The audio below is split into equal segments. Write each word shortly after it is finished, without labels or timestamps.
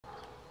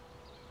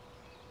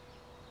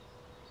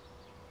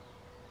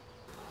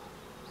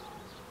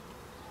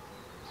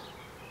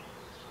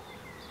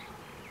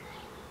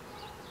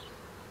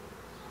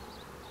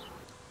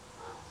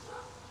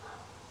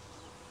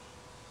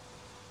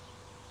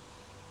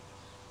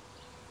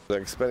The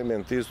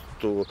experiment is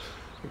to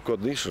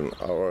condition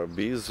our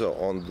bees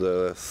on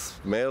the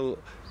smell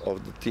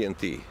of the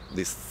TNT,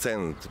 this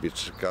scent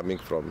which is coming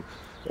from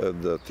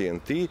the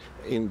TNT.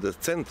 In the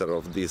center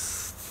of this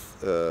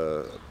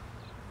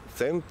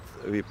scent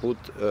we put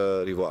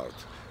reward.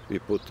 We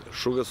put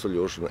sugar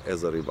solution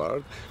as a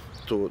reward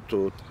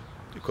to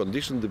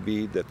condition the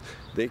bee that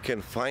they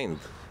can find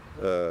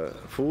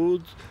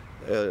food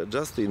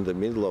just in the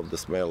middle of the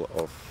smell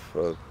of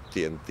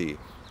TNT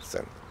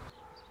scent.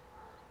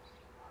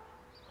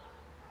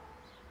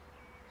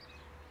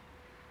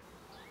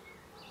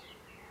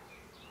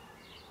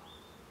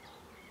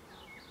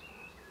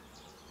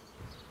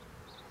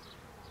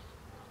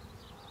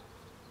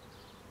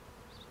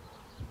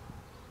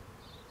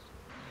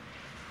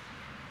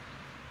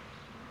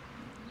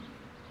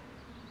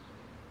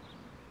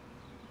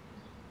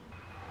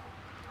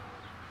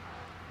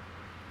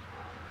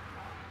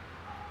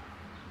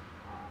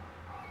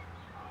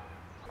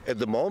 At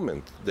the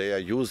moment, they are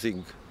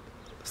using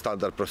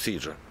standard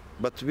procedure,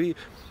 but we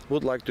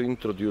would like to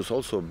introduce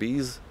also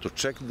bees to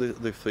check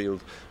the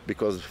field,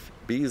 because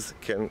bees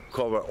can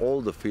cover all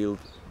the field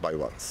by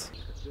once.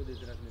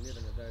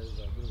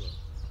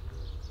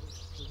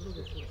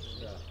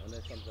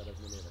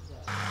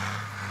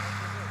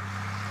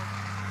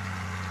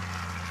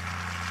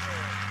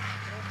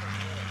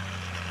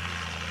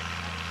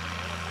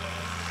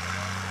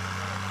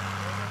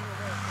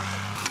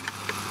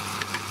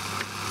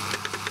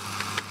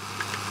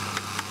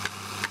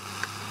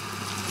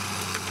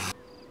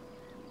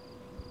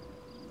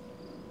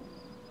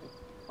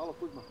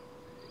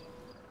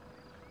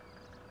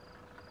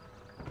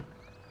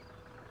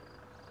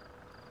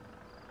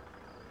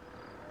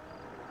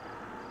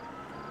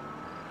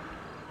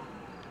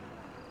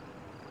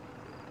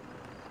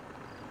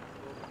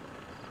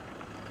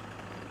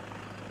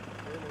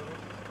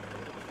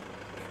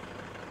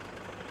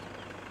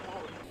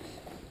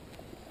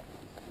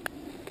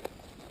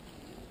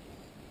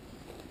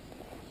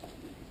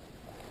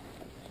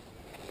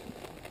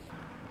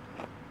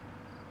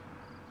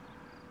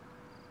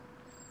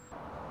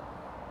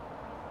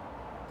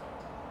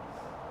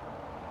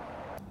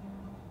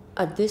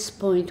 At this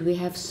point, we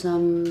have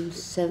some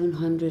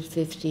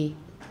 750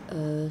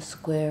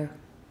 square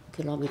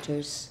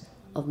kilometers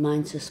of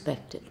mine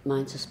suspected,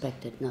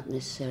 not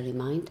necessarily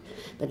mined,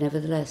 but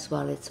nevertheless,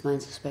 while it's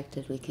mine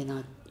suspected, we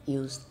cannot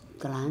use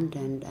the land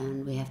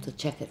and we have to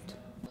check it.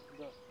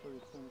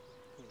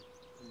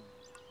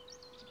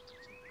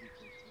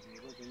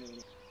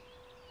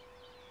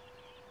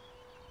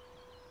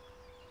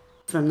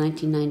 From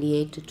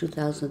 1998 to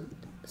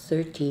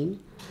 2013,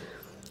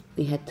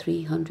 we had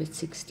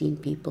 316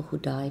 people who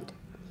died.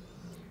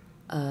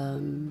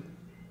 Of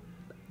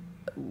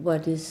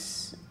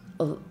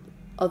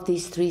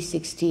these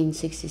 316,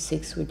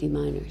 66 were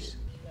deminers.